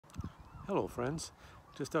Hello friends,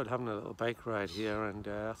 just out having a little bike ride here, and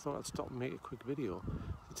I thought I'd stop and make a quick video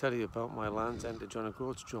to tell you about my Land's End to John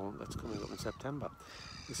O'Groats jaunt that's coming up in September.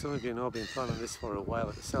 As some of you know, I've been planning this for a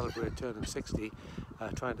while to celebrate turning 60,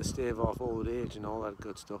 trying to stave off old age and all that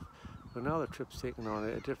good stuff. But now the trip's taken on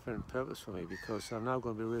a different purpose for me, because I'm now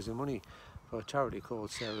going to be raising money for a charity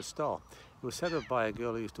called Sarah's Star. It was set up by a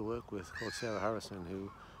girl I used to work with called Sarah Harrison, who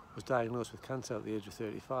was diagnosed with cancer at the age of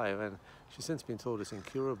 35, and she's since been told it's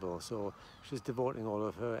incurable, so she's devoting all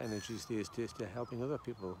of her energies these days to helping other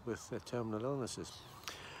people with terminal illnesses.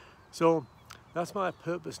 So that's my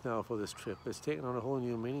purpose now for this trip. It's taken on a whole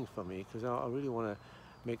new meaning for me, because I really want to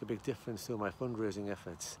make a big difference to my fundraising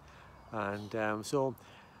efforts. And so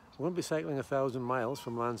we're going to be cycling 1,000 miles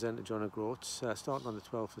from Land's End to John O'Groats, starting on the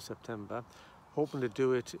 12th of September, hoping to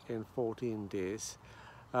do it in 14 days.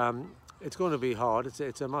 It's going to be hard.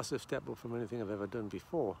 It's a massive step up from anything I've ever done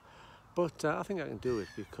before, but I think I can do it,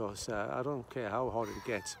 because I don't care how hard it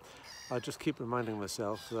gets. I just keep reminding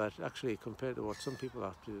myself that actually, compared to what some people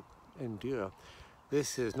have to endure,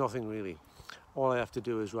 this is nothing really. All I have to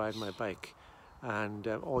do is ride my bike, and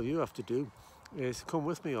all you have to do is come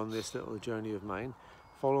with me on this little journey of mine.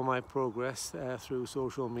 Follow my progress through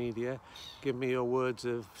social media, give me your words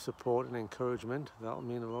of support and encouragement, that'll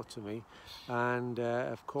mean a lot to me, and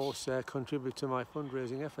of course contribute to my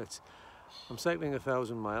fundraising efforts. I'm cycling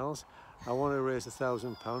 1,000 miles, I want to raise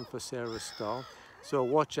 £1,000 for Sarah's Star, so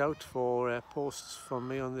watch out for posts from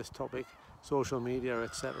me on this topic, social media,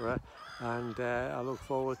 etc., and I look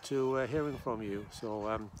forward to hearing from you, so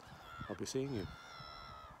I'll be seeing you.